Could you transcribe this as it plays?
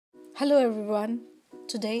Hello everyone.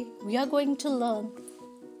 Today we are going to learn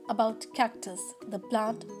about cactus, the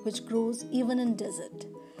plant which grows even in desert.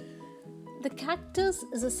 The cactus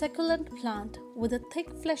is a succulent plant with a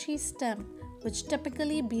thick fleshy stem which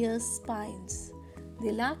typically bears spines.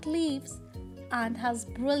 They lack leaves and has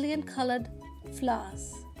brilliant colored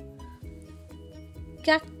flowers.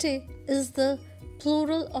 Cacti is the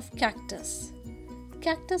plural of cactus.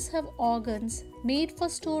 Cactus have organs made for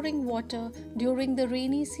storing water during the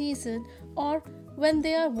rainy season or when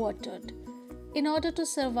they are watered in order to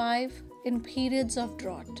survive in periods of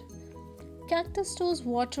drought. Cactus stores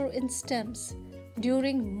water in stems.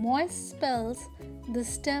 During moist spells, the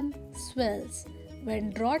stem swells. When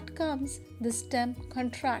drought comes, the stem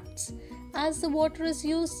contracts as the water is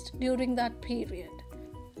used during that period.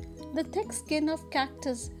 The thick skin of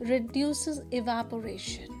cactus reduces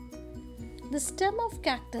evaporation. The stem of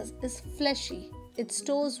cactus is fleshy. It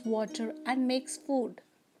stores water and makes food.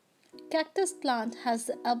 Cactus plant has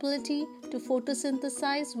the ability to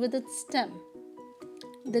photosynthesize with its stem.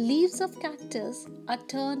 The leaves of cactus are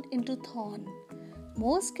turned into thorn.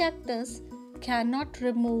 Most cactus cannot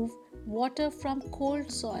remove water from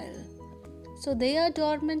cold soil, so they are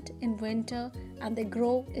dormant in winter and they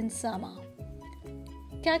grow in summer.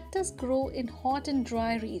 Cactus grow in hot and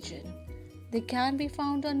dry region. They can be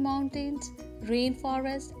found on mountains,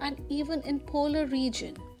 rainforests, and even in polar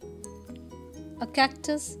region. A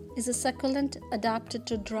cactus is a succulent adapted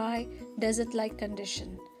to dry, desert-like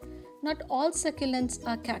condition. Not all succulents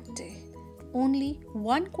are cacti. Only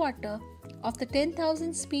 1/4 of the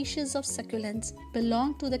 10,000 species of succulents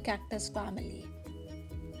belong to the cactus family.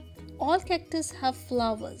 All cactus have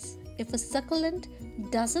flowers. If a succulent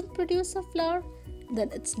doesn't produce a flower, then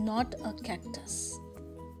it's not a cactus.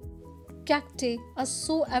 Cacti are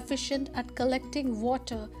so efficient at collecting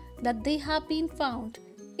water that they have been found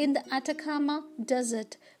in the Atacama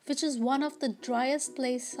Desert, which is one of the driest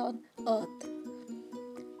places on earth.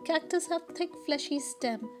 Cactus have thick fleshy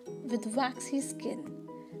stem with waxy skin.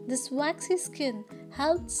 This waxy skin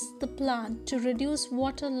helps the plant to reduce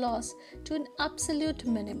water loss to an absolute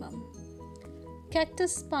minimum.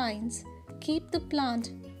 Cactus spines keep the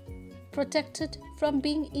plant protected from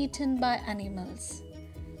being eaten by animals.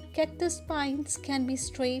 Cactus spines can be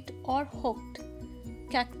straight or hooked.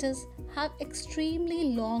 Cactus have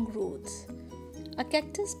extremely long roots. A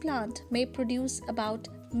cactus plant may produce about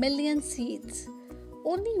a million seeds.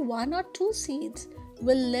 Only 1 or 2 seeds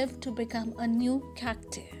will live to become a new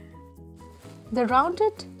cacti. The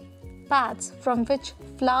rounded pads from which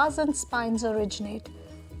flowers and spines originate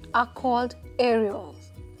are called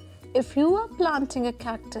areoles. If you are planting a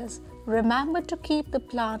cactus, remember to keep the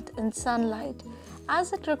plant in sunlight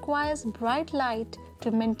as it requires bright light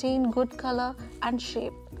to maintain good color and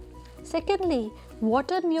shape. Secondly,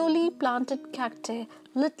 water newly planted cacti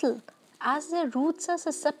little as their roots are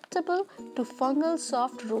susceptible to fungal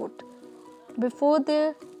soft rot before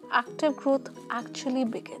their active growth actually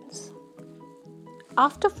begins.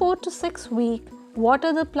 After 4 to 6 weeks,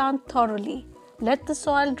 water the plant thoroughly. Let the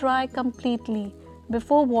soil dry completely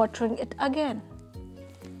before watering it again.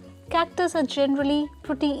 Cactus are generally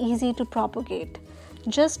pretty easy to propagate.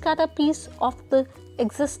 Just cut a piece of the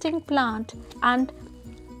existing plant and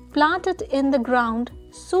plant it in the ground.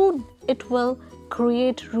 Soon it will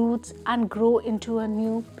create roots and grow into a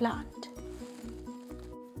new plant.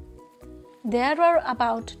 There are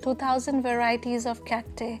about 2,000 varieties of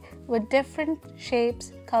cacti with different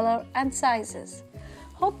shapes, color and sizes.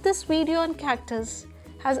 Hope this video on cactus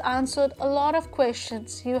has answered a lot of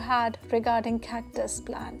questions you had regarding cactus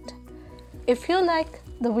plant. If you like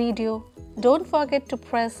the video, don't forget to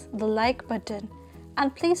press the like button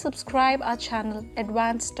and please subscribe our channel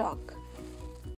Advanced Talk.